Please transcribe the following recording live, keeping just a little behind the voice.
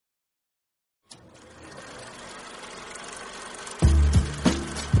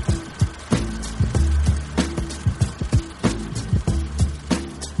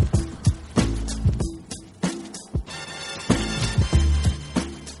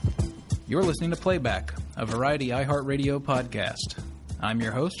You're listening to Playback, a Variety iHeartRadio podcast. I'm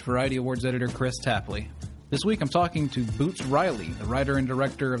your host, Variety Awards editor Chris Tapley. This week I'm talking to Boots Riley, the writer and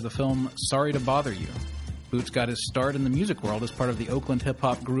director of the film Sorry to Bother You. Boots got his start in the music world as part of the Oakland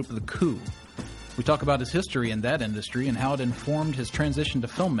hip-hop group The Coup. We talk about his history in that industry and how it informed his transition to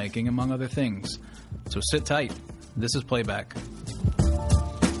filmmaking, among other things. So sit tight. This is Playback.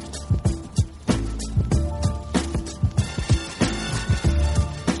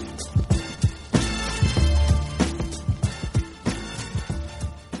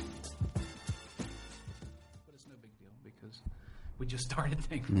 We just started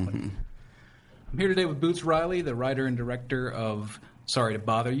things. I'm here today with Boots Riley, the writer and director of Sorry to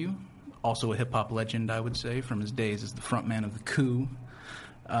Bother You, also a hip-hop legend, I would say, from his days as the frontman of The Coup.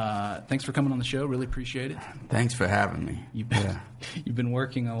 Thanks for coming on the show. Really appreciate it. Thanks for having me. You've been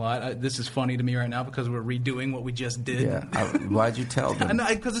working a lot. This is funny to me right now because we're redoing what we just did. Yeah. Why'd you tell them?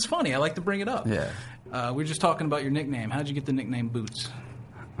 Because it's funny. I like to bring it up. Yeah. We were just talking about your nickname. How'd you get the nickname Boots?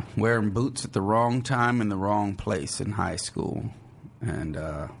 Wearing boots at the wrong time in the wrong place in high school. And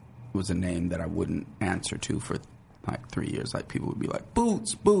it was a name that I wouldn't answer to for like 3 years. Like, people would be like,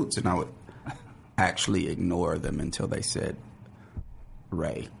 Boots, Boots. And I would actually ignore them until they said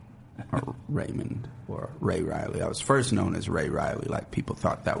Ray or Raymond or Ray Riley. I was first known as Ray Riley. Like, people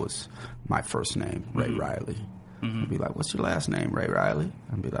thought that was my first name, Ray Riley. I'd be like, what's your last name, Ray Riley?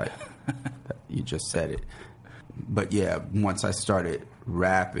 I'd be like, you just said it. But yeah, once I started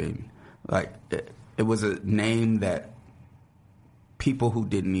rapping, like, it was a name that people who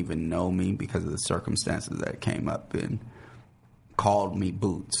didn't even know me because of the circumstances that it came up in called me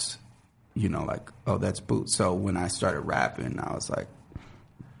Boots. You know, like, oh, that's Boots. So when I started rapping, I was like,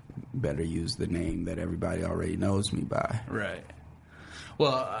 better use the name that everybody already knows me by. Right.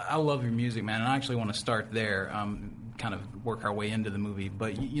 Well, I love your music, man, and I actually want to start there, kind of work our way into the movie.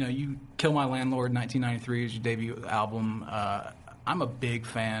 But, you Kill My Landlord, 1993 is your debut album. I'm a big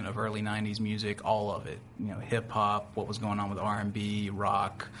fan of early 90s music, all of it. Hip-hop, what was going on with R&B,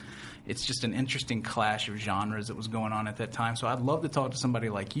 rock. It's just an interesting clash of genres that was going on at that time. So I'd love to talk to somebody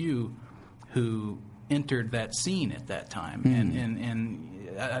like you who entered that scene at that time.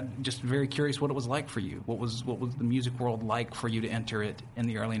 And I'm just very curious what it was like for you. What was the music world like for you to enter it in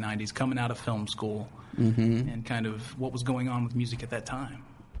the early 90s, coming out of film school, and kind of what was going on with music at that time?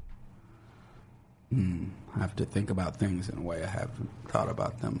 I have to think about things in a way I haven't thought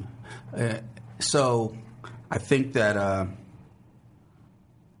about them. So I think that, at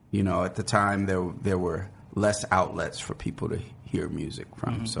the time there were less outlets for people to hear music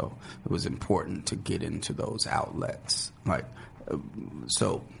from. So it was important to get into those outlets. Like,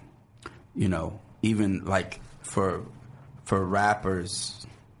 even like for rappers,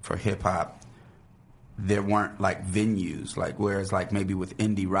 for hip hop, there weren't like venues, like, whereas like maybe with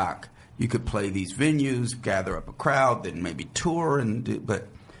indie rock, you could play these venues, gather up a crowd, then maybe tour, but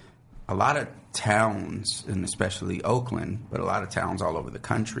a lot of towns, and especially Oakland, but a lot of towns all over the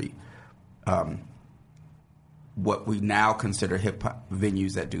country, what we now consider hip-hop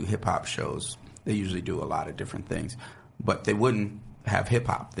venues that do hip-hop shows, they usually do a lot of different things, but they wouldn't have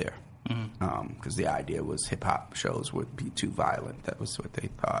hip-hop there because the idea was hip-hop shows would be too violent. That was what they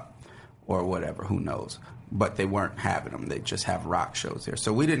thought, or whatever, who knows. But they weren't having them. They just have rock shows there.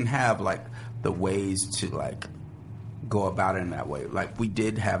 So we didn't have, like, the ways to, like, go about it in that way. Like, we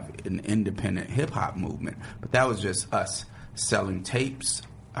did have an independent hip-hop movement, but that was just us selling tapes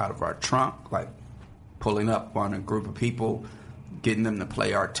out of our trunk, like, pulling up on a group of people, getting them to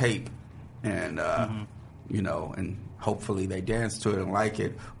play our tape, and, and hopefully they dance to it and like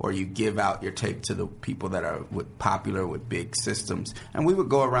it, or you give out your tape to the people that are popular with big systems. And we would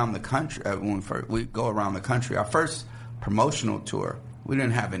go around the country. We'd go around the country. Our first promotional tour, we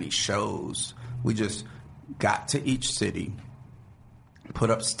didn't have any shows. We just got to each city,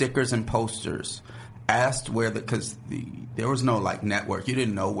 put up stickers and posters, asked because there was no like network. You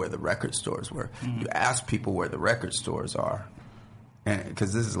didn't know where the record stores were. You asked people where the record stores are, and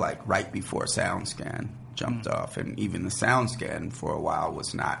because this is like right before SoundScan jumped off, and even the SoundScan for a while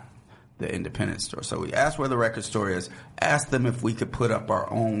was not the independent store. So we asked where the record store is, asked them if we could put up our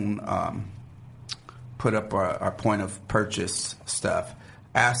own, our point of purchase stuff,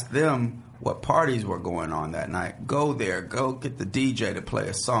 asked them what parties were going on that night, go there, go get the DJ to play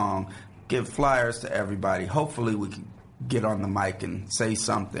a song, give flyers to everybody. Hopefully we can get on the mic and say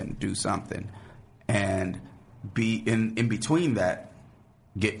something, do something, and be in between that,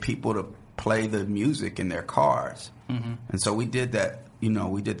 get people to play the music in their cars. And so we did that,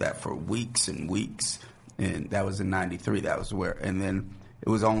 we did that for weeks and weeks, and that was in 93. That was where, and then it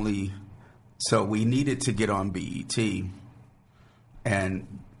was only, so we needed to get on BET,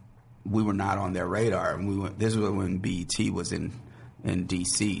 and we were not on their radar. And this was when BET was in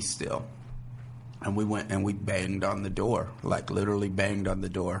D.C. still. And we went and we banged on the door, like literally banged on the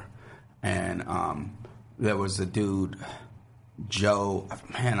door. And there was a dude, Joe,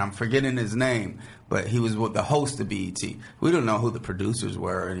 man, I'm forgetting his name, but he was the host of BET. We didn't know who the producers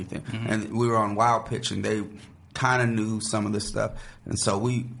were or anything. Mm-hmm. And we were on Wild Pitch, and they kind of knew some of this stuff. And so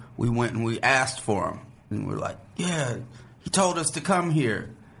we went and we asked for him. And we were like, yeah, he told us to come here.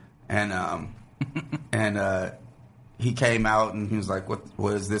 And he came out and he was like,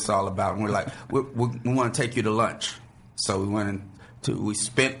 what is this all about? And we're like, we want to take you to lunch. So we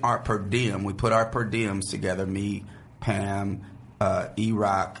spent our per diem. We put our per diems together, me, Pam,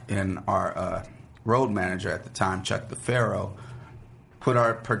 E-Rock, and our road manager at the time, Chuck the Pharaoh, put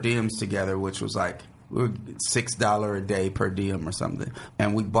our per diems together, which was like $6 a day per diem or something.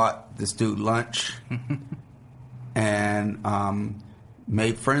 And we bought this dude lunch and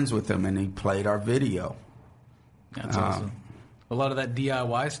made friends with him, and he played our video. That's awesome. A lot of that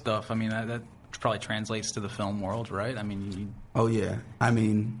DIY stuff, I mean, that probably translates to the film world, right? I mean, oh, yeah. I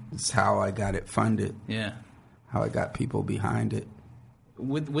mean, it's how I got it funded. Yeah. How I got people behind it.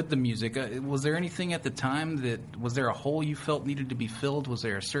 With the music, was there anything at the time was there a hole you felt needed to be filled? Was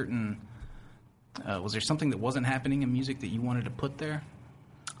there something that wasn't happening in music that you wanted to put there?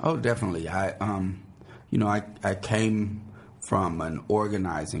 Oh, definitely. I came from an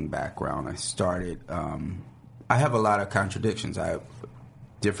organizing background. I started, I have a lot of contradictions.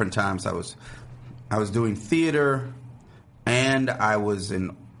 Different times I was doing theater, and I was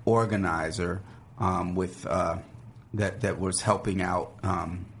an organizer with that was helping out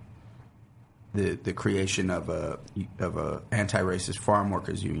the creation of a anti-racist farm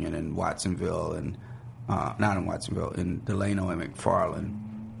workers union in Watsonville, and not in Watsonville, in Delano and McFarland.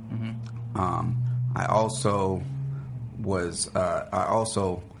 Mm-hmm. I also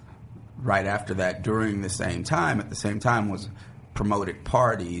right after that, at the same time was promoted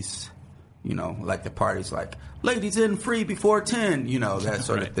parties, like the parties like ladies in free before 10, that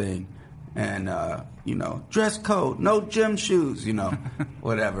sort of thing. And, dress code, no gym shoes,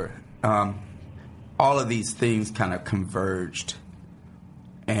 whatever. All of these things kind of converged,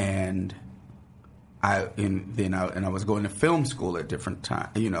 and I was going to film school at different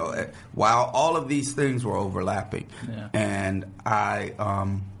times, while all of these things were overlapping. Yeah. And I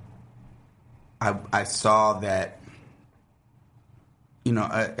saw that,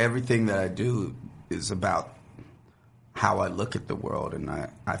 everything that I do is about how I look at the world, and I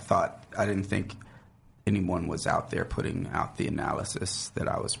didn't think anyone was out there putting out the analysis that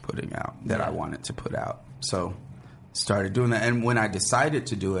I was putting out, that I wanted to put out. So started doing that, and when I decided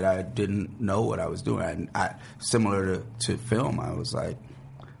to do it, I didn't know what I was doing. Similar to film, I was like,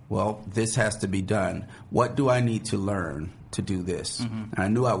 well, this has to be done. What do I need to learn to do this? Mm-hmm. And I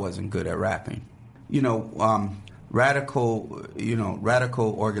knew I wasn't good at rapping. Radical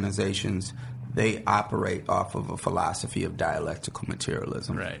organizations, they operate off of a philosophy of dialectical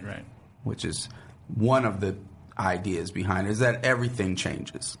materialism. Right. Which is one of the ideas behind it, is that everything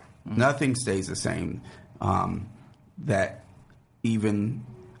changes. Mm-hmm. Nothing stays the same. That even,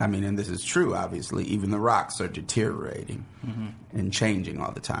 and this is true, obviously, even the rocks are deteriorating and changing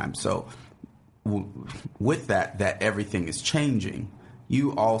all the time. So with that everything is changing,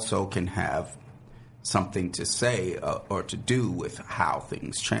 you also can have something to say or to do with how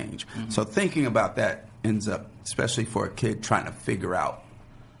things change. Mm-hmm. So thinking about that ends up, especially for a kid trying to figure out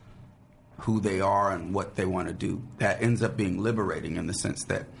who they are and what they want to do, that ends up being liberating in the sense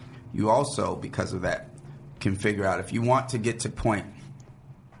that you also, because of that, can figure out if you want to get to point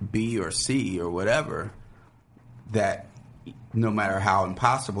B or C or whatever, that no matter how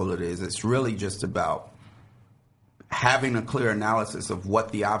impossible it is, it's really just about having a clear analysis of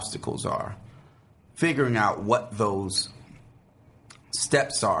what the obstacles are, figuring out what those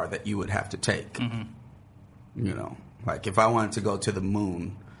steps are that you would have to take. Mm-hmm. Like if I wanted to go to the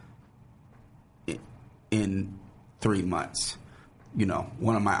moon in 3 months,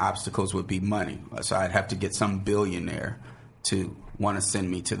 one of my obstacles would be money. So I'd have to get some billionaire to want to send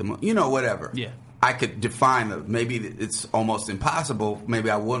me to the moon, whatever. Yeah. I could define maybe it's almost impossible. Maybe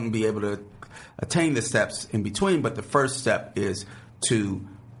I wouldn't be able to attain the steps in between, but the first step is to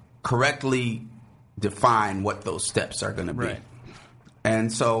correctly define what those steps are going to be. Right.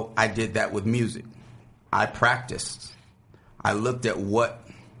 And so I did that with music. I practiced. I looked at what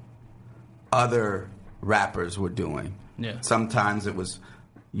other rappers were doing. Yeah. Sometimes it was,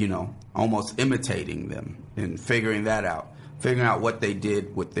 almost imitating them and figuring that out. Figuring out what they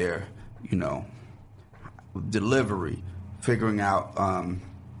did with their, delivery. Figuring out,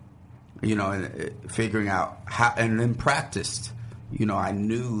 figuring out how, and then practiced I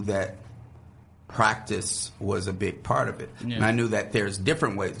knew that practice was a big part of it. Yeah. And I knew that there's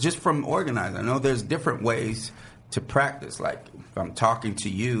different ways. Just from organizing, I know there's different ways to practice. Like, if I'm talking to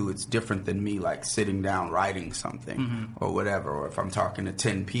you, it's different than me, like, sitting down writing something or whatever, or if I'm talking to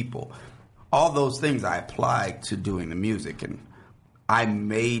 10 people. All those things I applied to doing the music, and I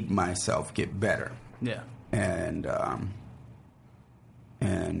made myself get better. Yeah. And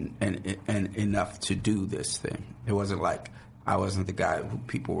enough to do this thing. It wasn't like I wasn't the guy who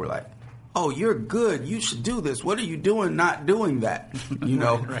people were like, "Oh, you're good. You should do this. What are you doing not doing that?"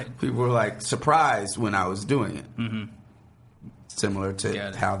 Right. People were like surprised when I was doing it. Mm-hmm. Similar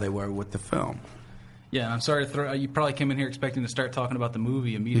to how they were with the film. Yeah, and I'm sorry to throw. You probably came in here expecting to start talking about the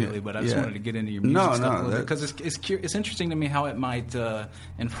movie immediately, but I just wanted to get into your music stuff a little bit because it's interesting to me how it might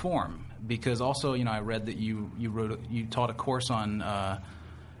inform. Because also, I read that you taught a course on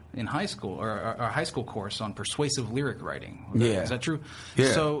in high school or a high school course on persuasive lyric writing. Is that true?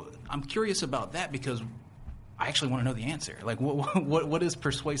 Yeah. So I'm curious about that because I actually want to know the answer. Like, what is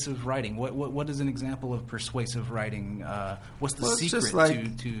persuasive writing? What is an example of persuasive writing? What's the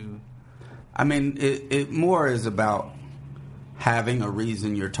secret to? I mean, it more is about having a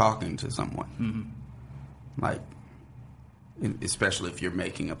reason you're talking to someone. Mm-hmm. Like, especially if you're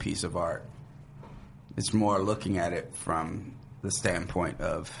making a piece of art. It's more looking at it from the standpoint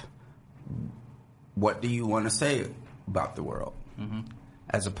of what do you want to say about the world,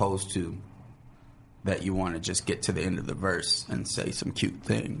 as opposed to that you want to just get to the end of the verse and say some cute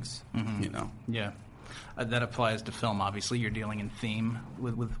things, Yeah. That applies to film, obviously. You're dealing in theme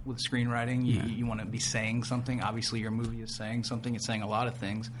with screenwriting. You want to be saying something. Obviously, your movie is saying something. It's saying a lot of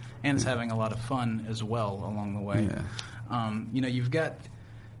things. And it's having a lot of fun as well along the way. Yeah. You've got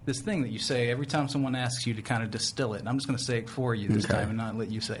this thing that you say every time someone asks you to kind of distill it. And I'm just going to say it for you this time and not let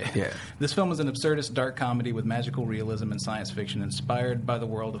you say it. Yeah. This film is an absurdist dark comedy with magical realism and science fiction inspired by the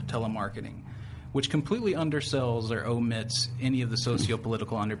world of telemarketing, which completely undersells or omits any of the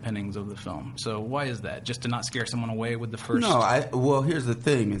socio-political underpinnings of the film. So why is that? Just to not scare someone away with the first... No, well, here's the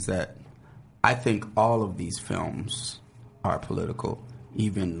thing, is that I think all of these films are political.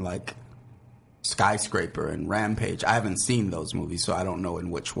 Even, like, Skyscraper and Rampage. I haven't seen those movies, so I don't know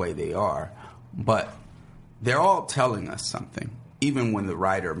in which way they are. But they're all telling us something, even when the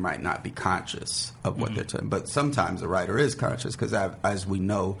writer might not be conscious of what they're telling. But sometimes the writer is conscious, because as we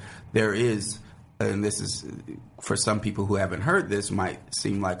know, there is... And this is, for some people who haven't heard this, might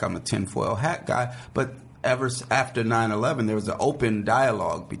seem like I'm a tinfoil hat guy, but ever after 9/11, there was an open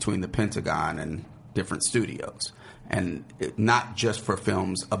dialogue between the Pentagon and different studios, and not just for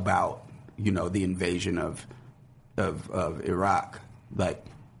films about the invasion of Iraq. Like,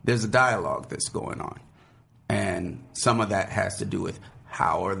 there's a dialogue that's going on, and some of that has to do with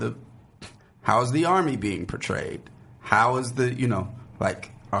how is the Army being portrayed? How is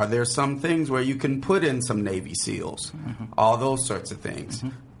are there some things where you can put in some Navy SEALs? All those sorts of things.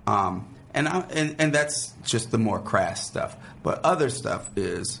 And that's just the more crass stuff. But other stuff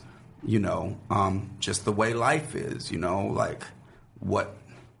is, just the way life is, like what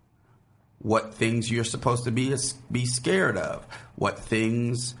things you're supposed to be scared of. What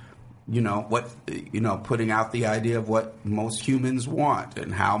things, putting out the idea of what most humans want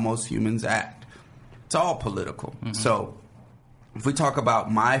and how most humans act. It's all political. So... if we talk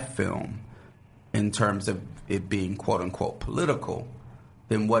about my film in terms of it being quote-unquote political,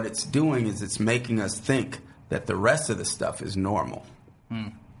 then what it's doing is it's making us think that the rest of the stuff is normal.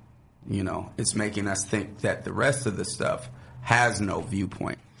 It's making us think that the rest of the stuff has no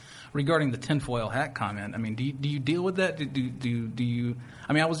viewpoint. Regarding the tinfoil hat comment, I mean, do you deal with that? Do you?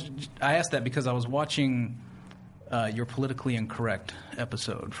 I mean, I asked that because I was watching your Politically Incorrect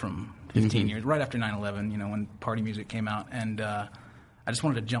episode from 15 years, right after 9/11, when Party Music came out, and I just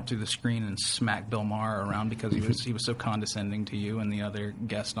wanted to jump through the screen and smack Bill Maher around because he was so condescending to you and the other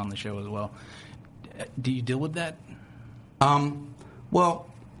guest on the show as well. Do you deal with that? Well,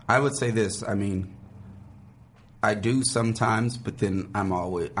 I would say this. I mean, I do sometimes, but then I'm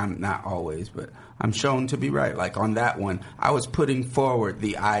not always, but I'm shown to be right. Like on that one, I was putting forward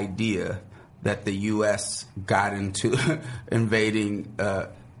the idea that the U.S. got into invading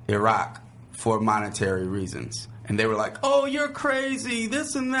Iraq for monetary reasons. And they were like, oh, you're crazy,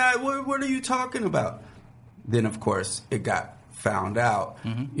 this and that, what are you talking about? Then, of course, it got found out.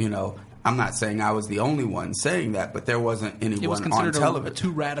 I'm not saying I was the only one saying that, but there wasn't anyone on television. It was considered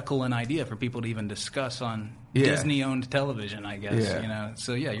too radical an idea for people to even discuss on Disney-owned television, I guess.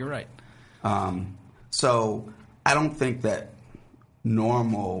 So, yeah, you're right. So I don't think that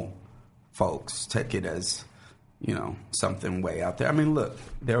normal folks take it as, something way out there. I mean, look,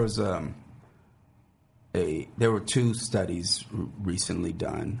 there was, there were two studies recently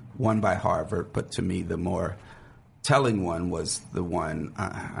done, one by Harvard, but to me the more telling one was the one,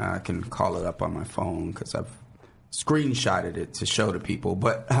 I can call it up on my phone because I've screenshotted it to show to people,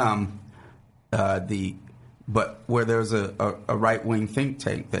 but where there's a right-wing think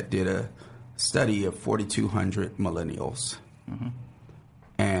tank that did a study of 4,200 millennials. Mm-hmm.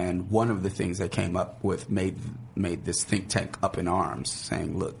 And one of the things they came up with made this think tank up in arms,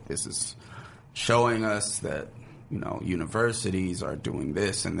 saying, look, this is showing us that, universities are doing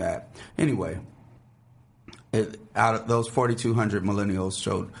this and that. Anyway, out of those 4,200 millennials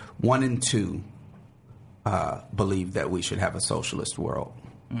showed 1 in 2 believe that we should have a socialist world.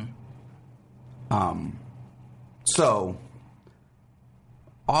 So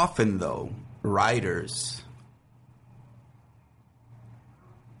often, though, writers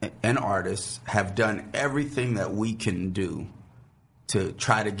and artists have done everything that we can do to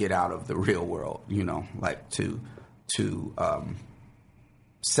try to get out of the real world, like to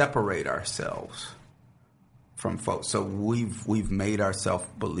separate ourselves from folks. So we've made ourselves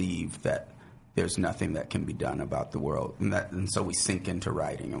believe that there's nothing that can be done about the world, and so we sink into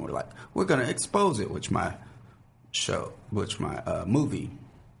writing, and we're like, we're going to expose it, which my movie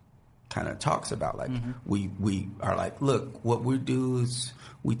kind of talks about. Like, we are like, look, what we do is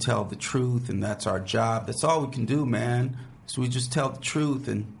we tell the truth, and that's our job. That's all we can do, man. So we just tell the truth,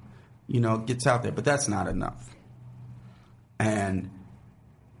 and it gets out there. But that's not enough. And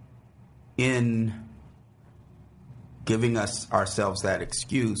in giving ourselves that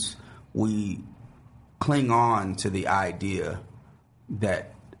excuse, we cling on to the idea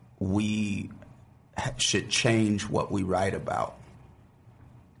that we should change what we write about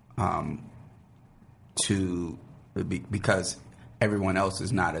because everyone else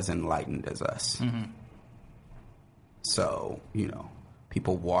is not as enlightened as us. Mm-hmm. So,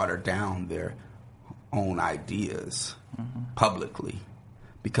 people water down their own ideas publicly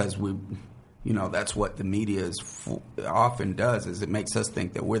because that's what the media often does, is it makes us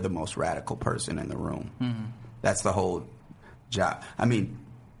think that we're the most radical person in the room. Mm-hmm. That's the whole job. I mean,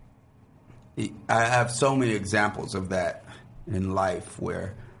 I have so many examples of that in life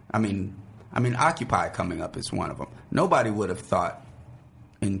where, I mean, Occupy coming up is one of them. Nobody would have thought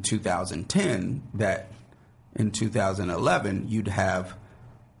in 2010 that in 2011 you'd have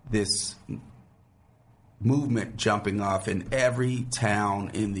this movement jumping off in every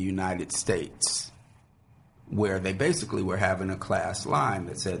town in the United States, where they basically were having a class line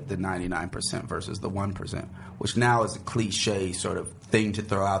that said the 99% versus the 1%, which now is a cliche sort of thing to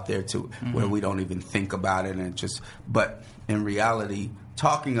throw out there where we don't even think about it, and but in reality,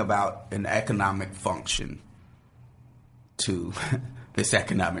 talking about an economic function to this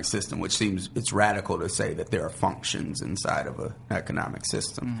economic system, which seems it's radical to say that there are functions inside of an economic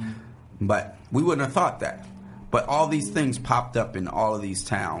system. Mm-hmm. But we wouldn't have thought that. But all these things popped up in all of these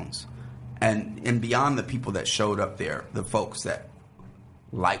towns. And beyond the people that showed up there, the folks that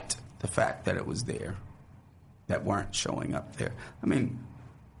liked the fact that it was there, that weren't showing up there. I mean,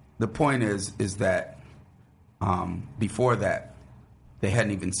 the point is that before that, they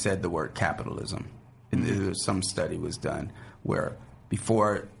hadn't even said the word capitalism. And some study was done where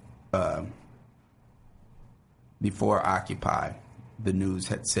before Occupy, the news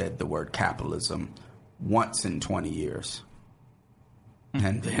had said the word capitalism once in 20 years.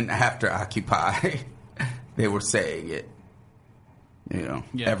 And then after Occupy, they were saying it,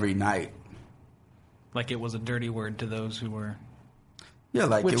 every night. Like it was a dirty word to those who were... Yeah,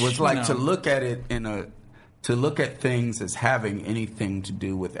 like it was like to look at it to look at things as having anything to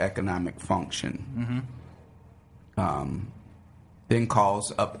do with economic function. Mm-hmm. Then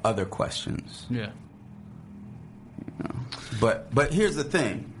calls up other questions. Yeah. But here's the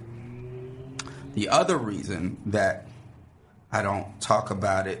thing. The other reason that I don't talk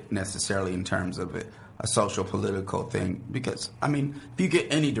about it necessarily in terms of a social political thing, because, I mean, if you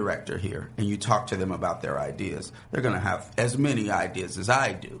get any director here and you talk to them about their ideas, they're going to have as many ideas as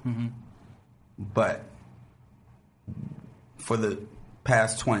I do. Mm-hmm. But for the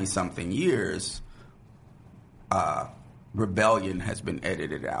past 20-something years, rebellion has been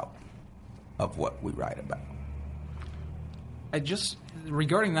edited out of what we write about.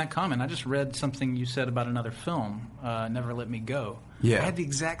 Regarding that comment, I just read something you said about another film, Never Let Me Go. Yeah. I had the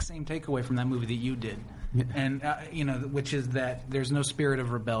exact same takeaway from that movie that you did. Yeah. And, which is that there's no spirit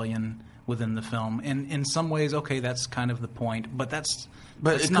of rebellion within the film. And in some ways, okay, that's kind of the point, but that's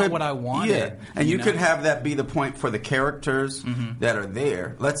not what I wanted. Yeah, and you could have that be the point for the characters that are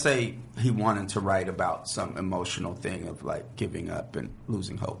there. Let's say he wanted to write about some emotional thing of, like, giving up and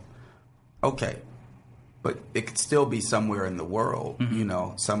losing hope. Okay. But it could still be somewhere in the world,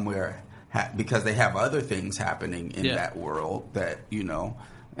 somewhere because they have other things happening in Yeah. that world that, you know,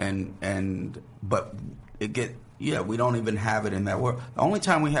 but we don't even have it in that world. The only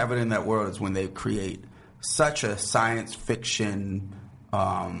time we have it in that world is when they create such a science fiction,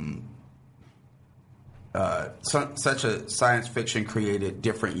 such a science fiction created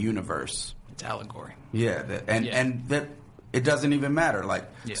different universe. It's allegory. Yeah, and that it doesn't even matter. Like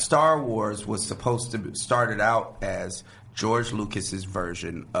Star Wars was supposed to started out as George Lucas's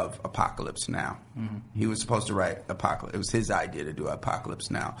version of Apocalypse Now. Mm-hmm. He was supposed to write Apocalypse. It was his idea to do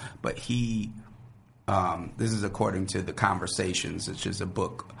Apocalypse Now, but he. This is according to the Conversations, which is a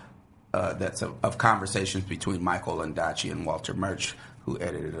book that's of conversations between Michael Ondaatje and Walter Murch, who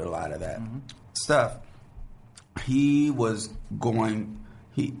edited a lot of that stuff. He was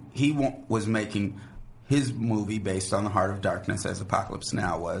making his movie based on the Heart of Darkness, as Apocalypse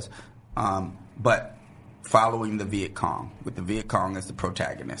Now was, but following the Viet Cong, with the Viet Cong as the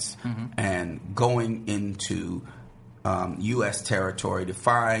protagonist, and going into U.S. territory to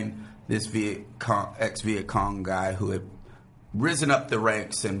find this ex-Viet Cong guy who had risen up the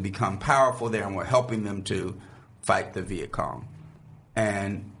ranks and become powerful there and were helping them to fight the Viet Cong.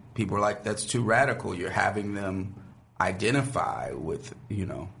 And people were like, that's too radical. You're having them identify with, you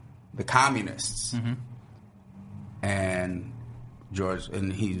know, the communists. Mm-hmm. And George,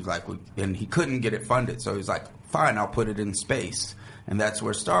 and he's like, and he couldn't get it funded. So he's like, fine, I'll put it in space. And that's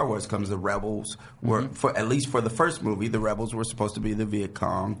where Star Wars comes. The rebels were, for at least for the first movie, the rebels were supposed to be the Viet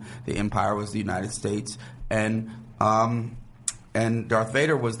Cong. The Empire was the United States, and Darth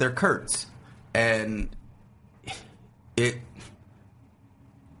Vader was their Kurtz. And it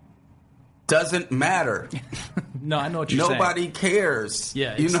doesn't matter. No, I know what you're saying. Nobody cares.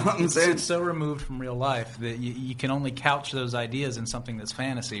 Yeah, you know what I'm saying? It's so removed from real life that you can only couch those ideas in something that's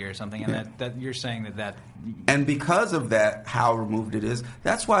fantasy or something, and that you're saying that. And because of that, how removed it is,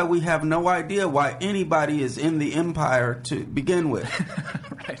 that's why we have no idea why anybody is in the Empire to begin with.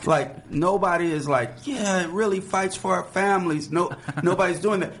 Right. Like, nobody is like, yeah, it really fights for our families. Nobody's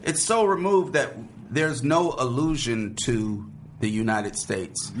doing that. It's so removed that there's no allusion to the United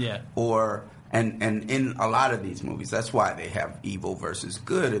States. Yeah. And in a lot of these movies, that's why they have evil versus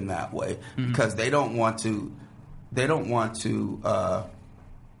good in that way, because they don't want to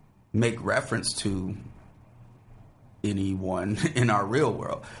make reference to anyone in our real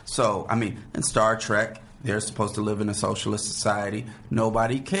world. So, I mean, in Star Trek, they're supposed to live in a socialist society.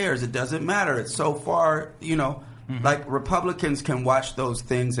 Nobody cares. It doesn't matter. It's so far, you know, like Republicans can watch those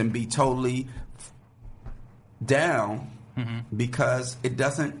things and be totally down because it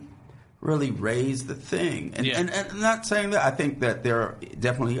doesn't really raise the thing. And I'm not saying that. I think that there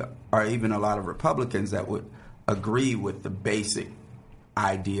definitely are even a lot of Republicans that would agree with the basic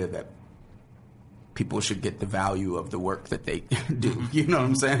idea that people should get the value of the work that they do. You know what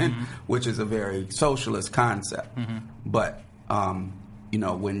I'm saying? Which is a very socialist concept. But, you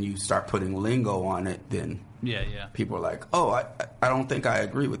know, when you start putting lingo on it, then people are like, oh, I don't think I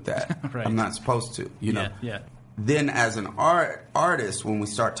agree with that. Right. I'm not supposed to, you know? Then as an artist, when we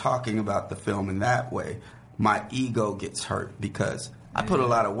start talking about the film in that way, my ego gets hurt because I put a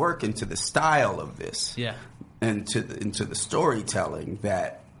lot of work into the style of this, into the storytelling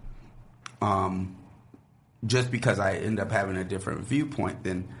that, just because I end up having a different viewpoint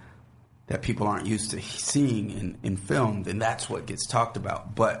than that people aren't used to seeing in film, then that's what gets talked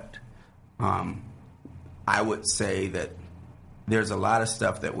about. But I would say that there's a lot of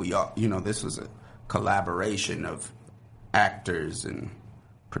stuff that we all, you know, this was a collaboration of actors and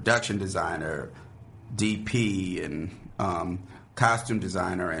production designer, DP and costume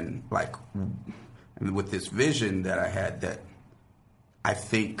designer, and with this vision that I had that I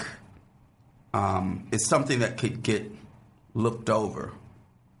think is something that could get looked over.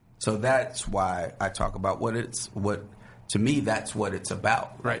 So that's why I talk about to me that's what it's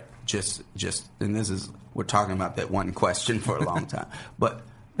about. Right. Just and we're talking about that one question for a long time. But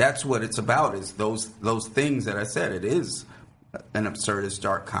that's what it's about, is those things that I said. It is an absurdist,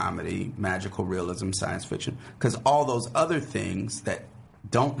 dark comedy, magical realism, science fiction. Because all those other things that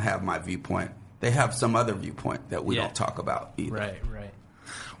don't have my viewpoint, they have some other viewpoint that we don't talk about either. Right.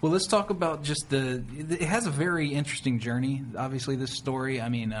 Well, let's talk about just it has a very interesting journey, obviously, this story. I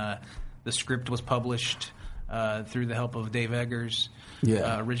mean, the script was published through the help of Dave Eggers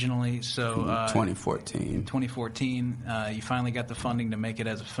originally. So 2014. You finally got the funding to make it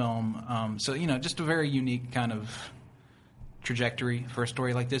as a film. So, you know, just a very unique kind of trajectory for a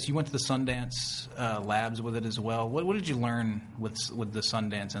story like this. You went to the Sundance labs with it as well. What did you learn with the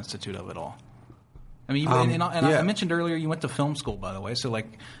Sundance Institute of it all? I mean, I mentioned earlier you went to film school, by the way. So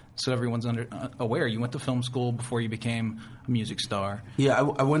so everyone's aware, you went to film school before you became a music star. Yeah,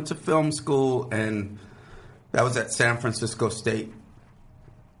 I went to film school, and that was at San Francisco State.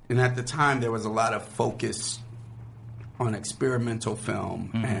 And at the time, there was a lot of focus on experimental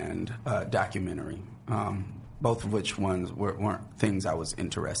film and documentary, both of which ones weren't things I was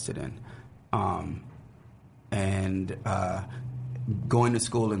interested in. Going to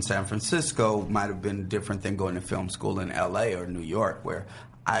school in San Francisco might have been different than going to film school in L.A. or New York, where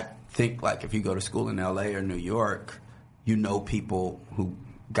I think, like, if you go to school in L.A. or New York, you know people who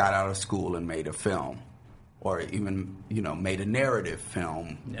got out of school and made a film, or even, made a narrative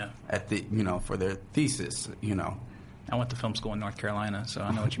film at the, for their thesis, I went to film school in North Carolina, so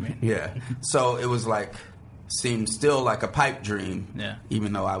I know what you mean. Yeah. So it was seemed still like a pipe dream,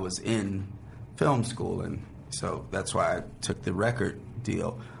 even though I was in film school, and so that's why I took the record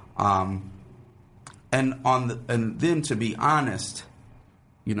deal. And then, to be honest,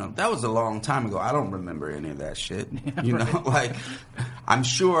 that was a long time ago. I don't remember any of that shit. I'm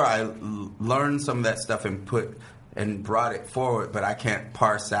sure I learned some of that stuff and brought it forward, but I can't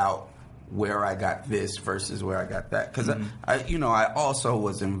parse out where I got this versus where I got that. Because I also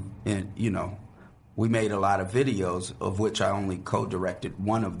was in we made a lot of videos, of which I only co-directed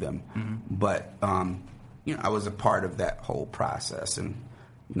one of them. But I was a part of that whole process, and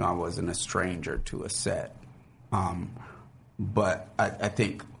I wasn't a stranger to a set. But I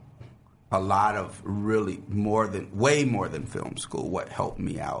think a lot of way more than film school, what helped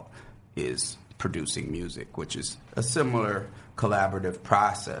me out is producing music, which is a similar collaborative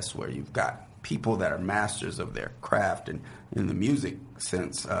process where you've got people that are masters of their craft. And in the music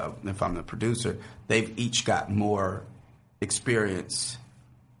sense, if I'm the producer, they've each got more experience.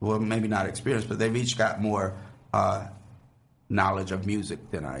 Well, maybe not experience, but they've each got more knowledge of music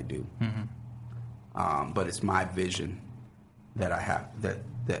than I do. But it's my vision that I have,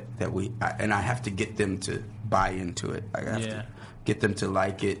 and I have to get them to buy into it. I have to get them to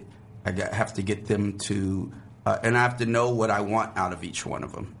like it. Have to get them to, and I have to know what I want out of each one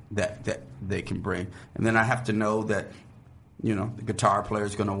of them that they can bring. And then I have to know that, the guitar player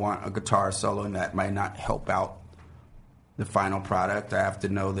is going to want a guitar solo, and that might not help out the final product. I have to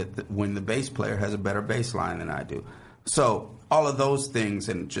know that when the bass player has a better bass line than I do. So all of those things,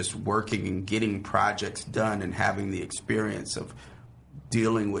 and just working and getting projects done and having the experience of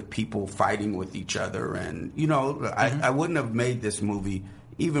dealing with people fighting with each other. And, I wouldn't have made this movie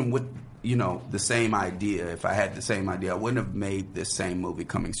even with, the same idea. If I had the same idea, I wouldn't have made this same movie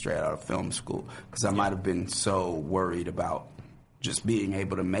coming straight out of film school, because I might have been so worried about just being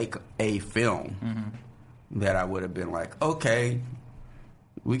able to make a film that I would have been like, okay,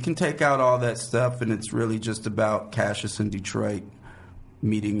 we can take out all that stuff, and it's really just about Cassius and Detroit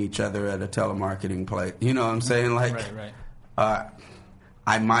meeting each other at a telemarketing place. You know what I'm saying? Right.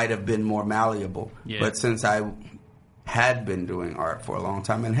 I might have been more malleable. Yeah. But since I had been doing art for a long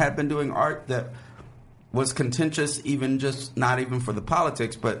time, and had been doing art that was contentious, not even for the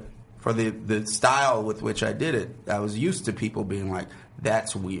politics, but for the style with which I did it, I was used to people being like,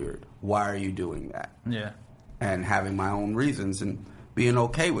 that's weird. Why are you doing that? Yeah. And having my own reasons and being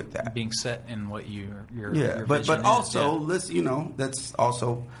okay with that. Being set in what your but also, is, yeah. That's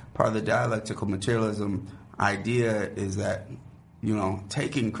also part of the dialectical materialism idea, is that,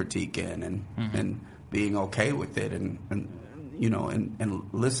 taking critique in and being okay with it and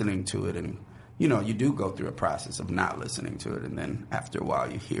listening to it, and you do go through a process of not listening to it, and then after a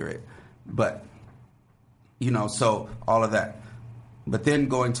while you hear it. But so all of that. But then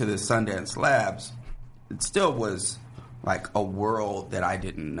going to the Sundance Labs, it still was like a world that I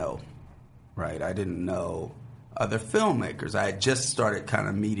didn't know, right? I didn't know other filmmakers. I had just started kind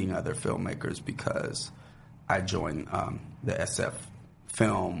of meeting other filmmakers because I joined the SF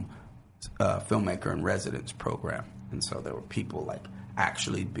Film Filmmaker in Residence program. And so there were people like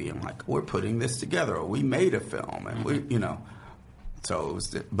actually being like, we're putting this together, or we made a film, and we, so it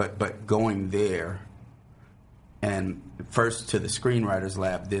was, but going there, and first to the Screenwriters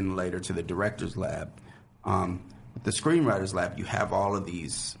Lab, then later to the Directors Lab. With the Screenwriters Lab, you have all of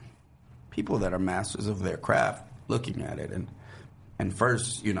these people that are masters of their craft looking at it, and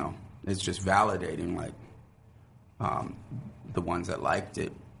first, it's just validating, like, the ones that liked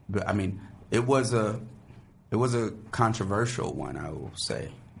it. But I mean, it was a controversial one, I will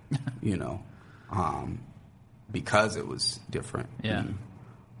say, because it was different. Yeah.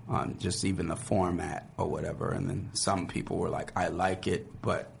 And, just even the format or whatever. And then some people were like, I like it,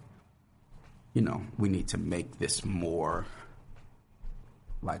 but, we need to make this more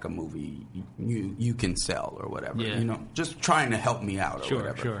like a movie you can sell or whatever. Yeah. Just trying to help me out or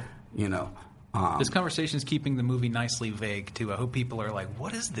whatever. Sure. This conversation is keeping the movie nicely vague too. I hope people are like,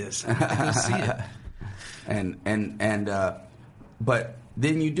 "What is this?" I have to go see it. But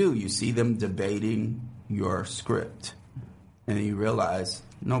then you see them debating your script, and you realize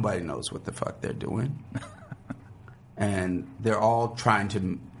nobody knows what the fuck they're doing, and they're all trying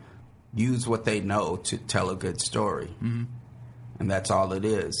to use what they know to tell a good story, and that's all it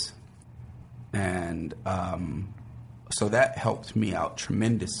is. And so that helped me out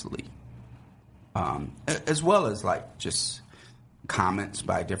tremendously. As well as like just comments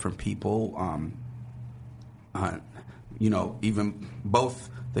by different people, even both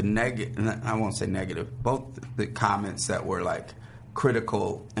the negative, I won't say negative, both the comments that were like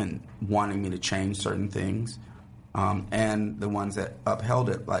critical and wanting me to change certain things, and the ones that upheld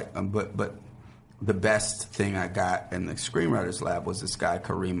it. Like, but the best thing I got in the Screenwriters Lab was this guy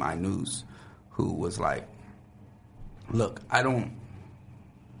Kareem Aynuz, who was like, "Look, I don't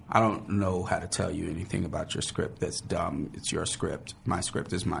know how to tell you anything about your script that's dumb. It's your script. My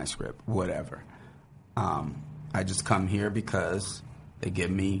script is my script. Whatever. I just come here because they give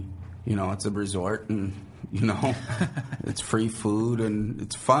me, it's a resort and, it's free food and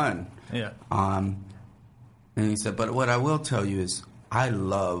it's fun." Yeah. And he said, "But what I will tell you is I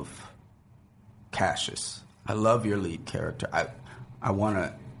love Cassius. I love your lead character. I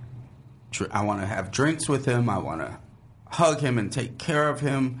want to have drinks with him. I want to hug him and take care of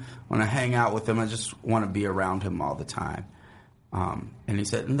him. When I hang out with him, I just want to be around him all the time." And he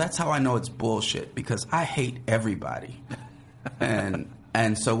said, "And that's how I know it's bullshit, because I hate everybody."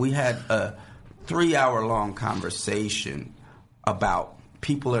 and so we had a 3-hour-long conversation about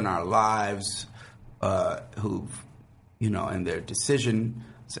people in our lives who've, and their decisions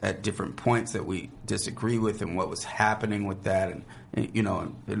at different points that we disagree with, and what was happening with that,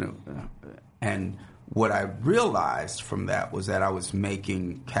 and what I realized from that was that I was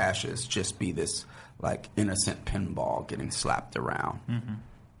making Cassius just be this like innocent pinball getting slapped around. Mm-hmm.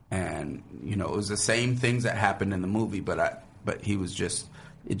 And, it was the same things that happened in the movie, but he was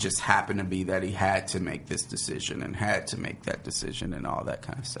it just happened to be that he had to make this decision and had to make that decision and all that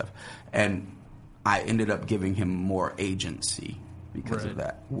kind of stuff. And I ended up giving him more agency because of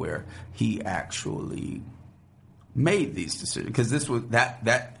that, where he actually made these decisions. Because this was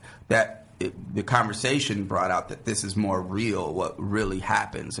the conversation brought out that this is more real, what really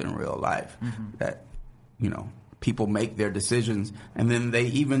happens in real life. Mm-hmm. That, people make their decisions, and then they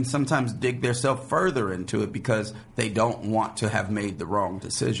even sometimes dig themselves further into it because they don't want to have made the wrong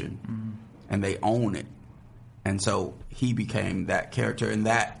decision. Mm-hmm. And they own it. And so he became that character, and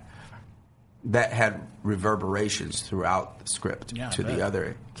that had reverberations throughout the script to the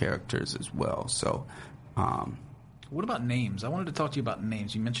other characters as well. So what about names? I wanted to talk to you about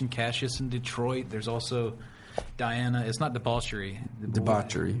names. You mentioned Cassius in Detroit. There's also Diana. It's not debauchery.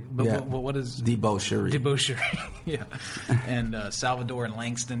 Debauchery. But what is... Debauchery. Debauchery, yeah. And Salvador and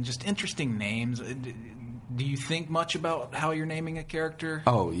Langston. Just interesting names. Do you think much about how you're naming a character?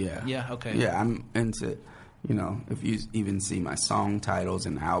 Oh, yeah. Yeah, okay. Yeah, I'm into... if you even see my song titles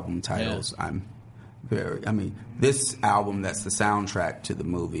and album titles, I'm very... this album that's the soundtrack to the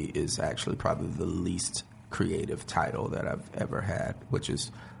movie is actually probably the least creative title that I've ever had, which is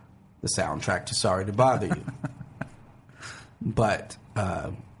the soundtrack to Sorry to Bother You. But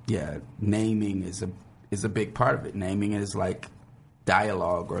naming is a big part of it. Naming is like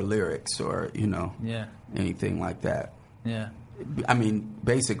dialogue or lyrics or anything like that. Yeah.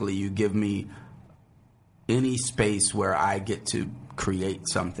 Basically, you give me any space where I get to create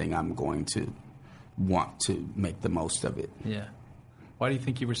something, I'm going to want to make the most of it. Yeah. Why do you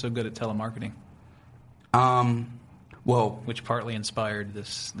think you were so good at telemarketing? Which partly inspired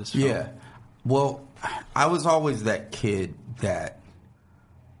this film. Yeah. Well, I was always that kid that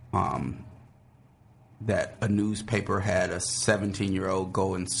a newspaper had a 17-year-old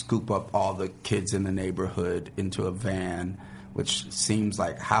go and scoop up all the kids in the neighborhood into a van, which seems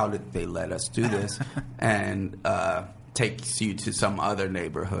like, how did they let us do this? And takes you to some other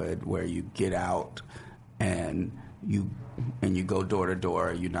neighborhood where you get out and you go door to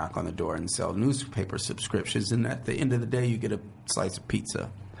door, you knock on the door and sell newspaper subscriptions, and at the end of the day you get a slice of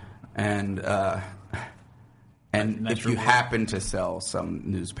pizza. And if you happen to sell some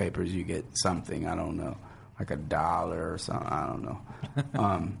newspapers, you get something, I don't know, like $1 or something, I don't know.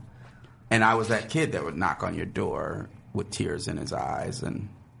 And I was that kid that would knock on your door with tears in his eyes, and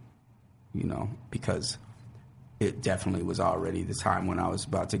because it definitely was already the time when I was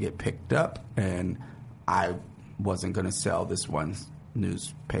about to get picked up, and I wasn't going to sell this one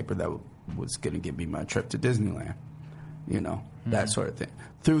newspaper that was going to give me my trip to Disneyland, that sort of thing.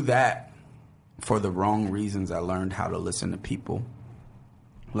 Through that, for the wrong reasons, I learned how to listen to people,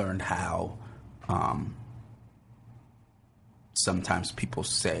 learned how sometimes people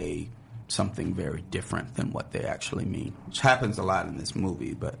say something very different than what they actually mean, which happens a lot in this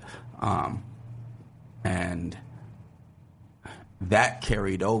movie. But and that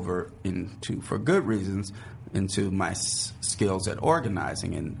carried over into, for good reasons, into my skills at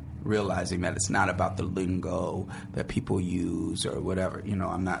organizing and realizing that it's not about the lingo that people use or whatever. You know,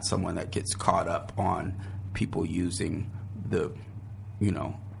 I'm not someone that gets caught up on people using the, you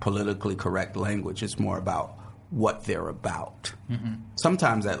know, politically correct language. It's more about what they're about. Mm-hmm.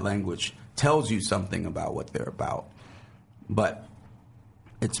 Sometimes that language tells you something about what they're about, but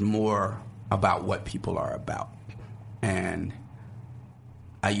it's more about what people are about. And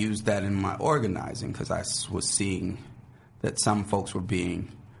I used that in my organizing because I was seeing that some folks were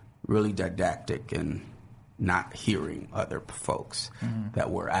being really didactic and not hearing other folks that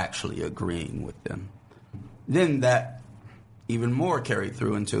were actually agreeing with them. Then that even more carried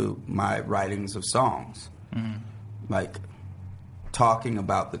through into my writings of songs, like talking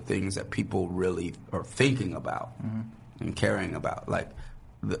about the things that people really are thinking about and caring about. Like,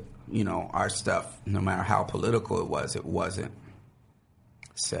 you know, our stuff, no matter how political it wasn't,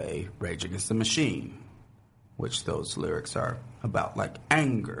 say, Rage Against the Machine, which those lyrics are about, like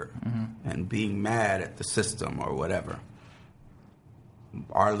anger and being mad at the system or whatever.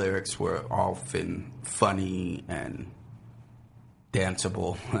 Our lyrics were often funny and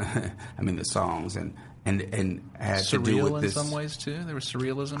danceable. I mean, the songs and had surreal to do with this. In some ways too. There was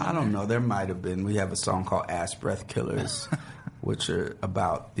surrealism. I don't know. There might have been. We have a song called "Ass Breath Killers," which are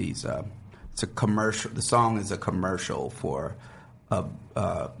about these. It's a commercial. The song is a commercial for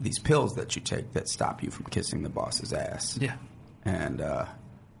these pills that you take that stop you from kissing the boss's ass. Yeah. And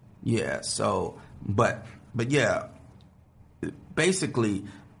yeah. So, but yeah. Basically,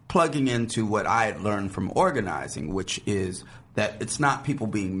 plugging into what I had learned from organizing, which is that it's not people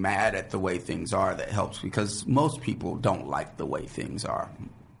being mad at the way things are that helps, because most people don't like the way things are.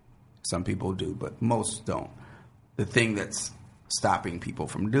 Some people do, but most don't. The thing that's stopping people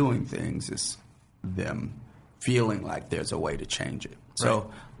from doing things is them feeling like there's a way to change it.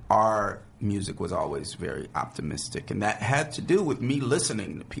 So our music was always very optimistic, and that had to do with me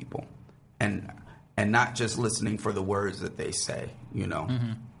listening to people and not just listening for the words that they say, you know.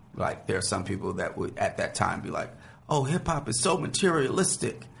 Like, there are some people that would at that time be like, oh, hip-hop is so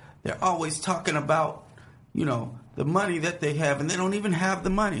materialistic. They're always talking about, you know, the money that they have, and they don't even have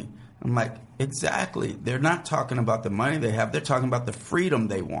the money. I'm like, exactly. They're not talking about the money they have. They're talking about the freedom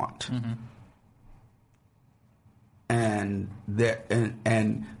they want.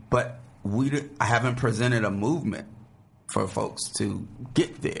 But I haven't presented a movement for folks to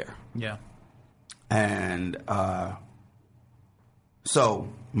get there. Yeah. And so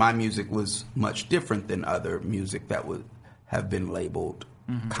my music was much different than other music that would have been labeled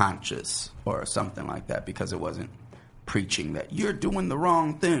conscious or something like that, because it wasn't preaching that you're doing the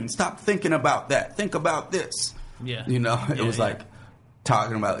wrong thing. Stop thinking about that. Think about this. Yeah. You know, it was like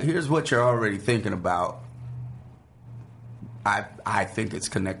talking about, here's what you're already thinking about. I think it's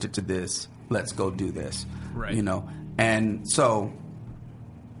connected to this. Let's go do this. Right. You know, and so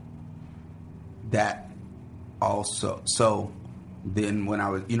that also, so then when I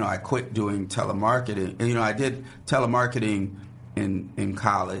was, you know, I quit doing telemarketing. And, you know, I did telemarketing in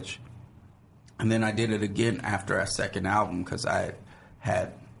college, and then I did it again after our second album, because I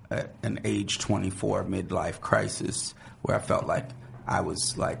had an age 24 midlife crisis where I felt like I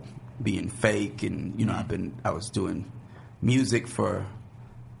was like being fake, and you know, I was doing music for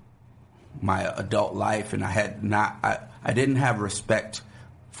my adult life, and I didn't have respect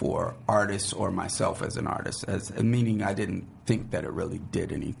for artists or myself as an artist, meaning I didn't think that it really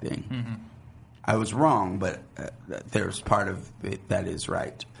did anything. I was wrong, but there's part of it that is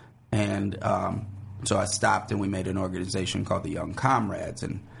right. And so I stopped, and we made an organization called the Young Comrades.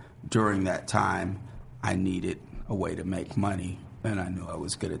 And during that time, I needed a way to make money, and I knew I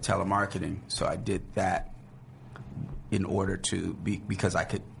was good at telemarketing. So I did that in order to because I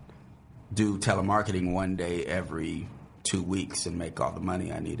could do telemarketing one day every 2 weeks and make all the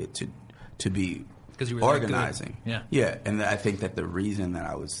money I needed to be you were organizing. Yeah. And I think that the reason that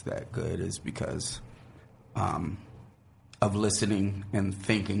I was that good is because of listening and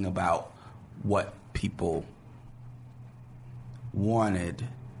thinking about what people wanted,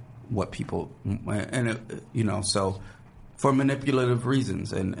 what people, and you know, so for manipulative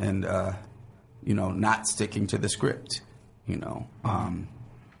reasons, and you know, not sticking to the script, you know.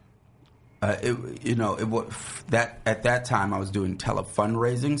 That at that time I was doing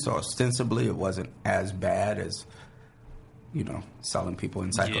fundraising, so ostensibly it wasn't as bad as, you know, selling people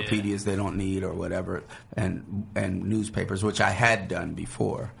encyclopedias they don't need or whatever, and newspapers, which I had done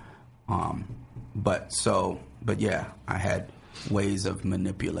before. But yeah, I had ways of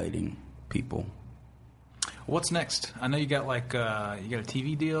manipulating people. What's next? I know you got you got a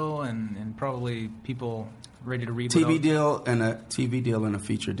TV deal and probably people ready to read. TV deal and a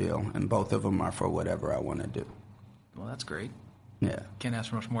feature deal, and both of them are for whatever I want to do. Well, that's great. Yeah, can't ask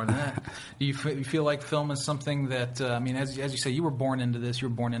for much more than that. Do you feel like film is something that I mean, as you say, you were born into this. You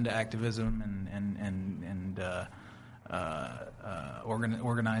were born into activism and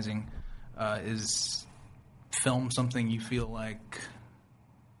organizing. Is film something you feel like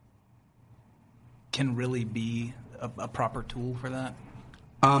can really be a proper tool for that?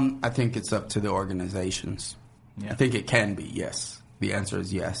 I think it's up to the organizations. Yeah. I think it can be, yes. The answer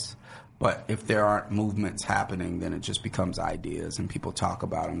is yes. But if there aren't movements happening, then it just becomes ideas, and people talk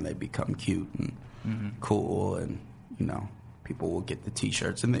about them. They become cute and cool, and, people will get the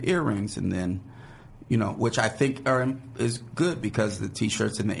T-shirts and the earrings, and then, which I think is good because the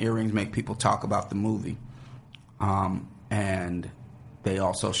T-shirts and the earrings make people talk about the movie. And they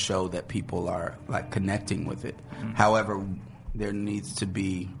also show that people are, connecting with it. Mm-hmm. However, there needs to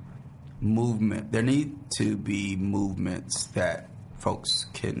be movement. There need to be movements that folks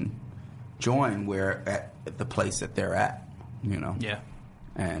can join at the place that they're at, Yeah.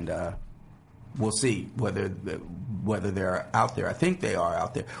 And we'll see whether they're out there. I think they are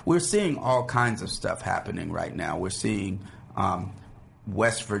out there. We're seeing all kinds of stuff happening right now. We're seeing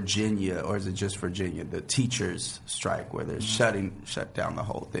West Virginia, or is it just Virginia, the teachers strike where they're shut down the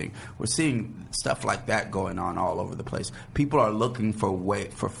whole thing. We're seeing stuff like that going on all over the place. People are looking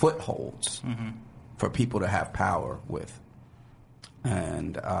for footholds for people to have power with.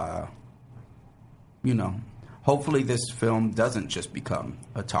 And, hopefully this film doesn't just become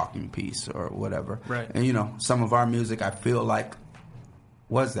a talking piece or whatever. Right. And, some of our music I feel like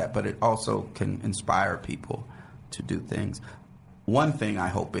was that, but it also can inspire people to do things. One thing I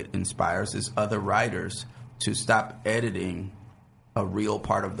hope it inspires is other writers to stop editing a real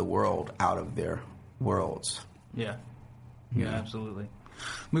part of the world out of their worlds. Yeah. Yeah, absolutely. The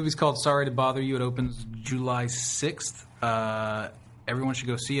movie's called Sorry to Bother You. It opens July 6th. Everyone should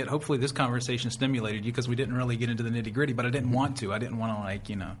go see it. Hopefully this conversation stimulated you because we didn't really get into the nitty-gritty, but I didn't want to. I didn't want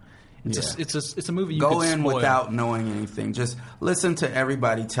to, It's a movie you go could in spoil. Without knowing anything. Just listen to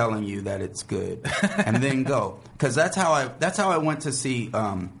everybody telling you that it's good, and then go. Because that's how I went to see.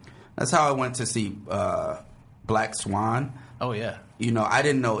 Black Swan. Oh yeah. I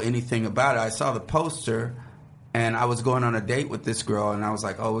didn't know anything about it. I saw the poster, and I was going on a date with this girl, and I was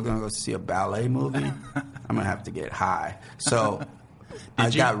like, "Oh, we're gonna go see a ballet movie. I'm gonna have to get high." So I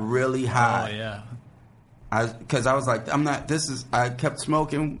got really high. Oh yeah. Because I was like, I kept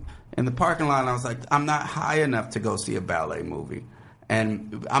smoking in the parking lot, and I was like, I'm not high enough to go see a ballet movie.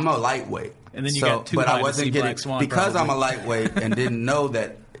 And I'm a lightweight. And then you got too high to see Black Swan. Because probably. I'm a lightweight and didn't know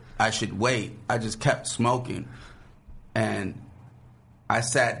that I should wait, I just kept smoking. And I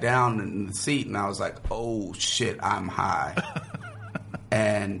sat down in the seat, and I was like, oh, shit, I'm high.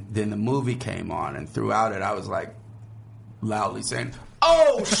 And then the movie came on, and throughout it, I was like loudly saying,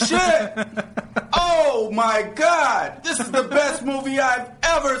 oh, shit! Oh, my God! This is the best movie I've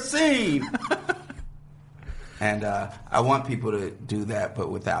ever seen! And I want people to do that, but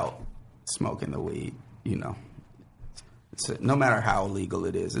without smoking the weed, no matter how illegal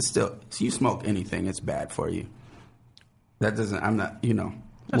it is, it's still, if you smoke anything, it's bad for you. That's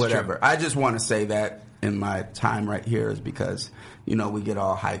whatever. True. I just want to say that in my time right here is because, we get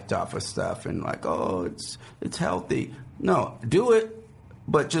all hyped off of stuff and like, oh, it's healthy. No, do it.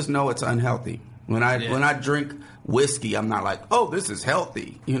 But just know it's unhealthy. When I drink whiskey, I'm not like, oh, this is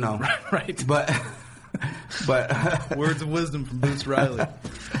healthy, Right. But words of wisdom from Boots Riley.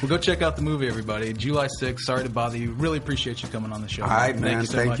 Well, go check out the movie, everybody. July 6th. Sorry to bother you. Really appreciate you coming on the show. All right, man.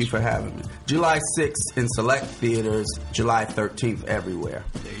 Thank you for having me. July 6th in select theaters. July 13th everywhere.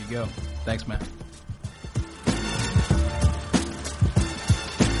 There you go. Thanks, man.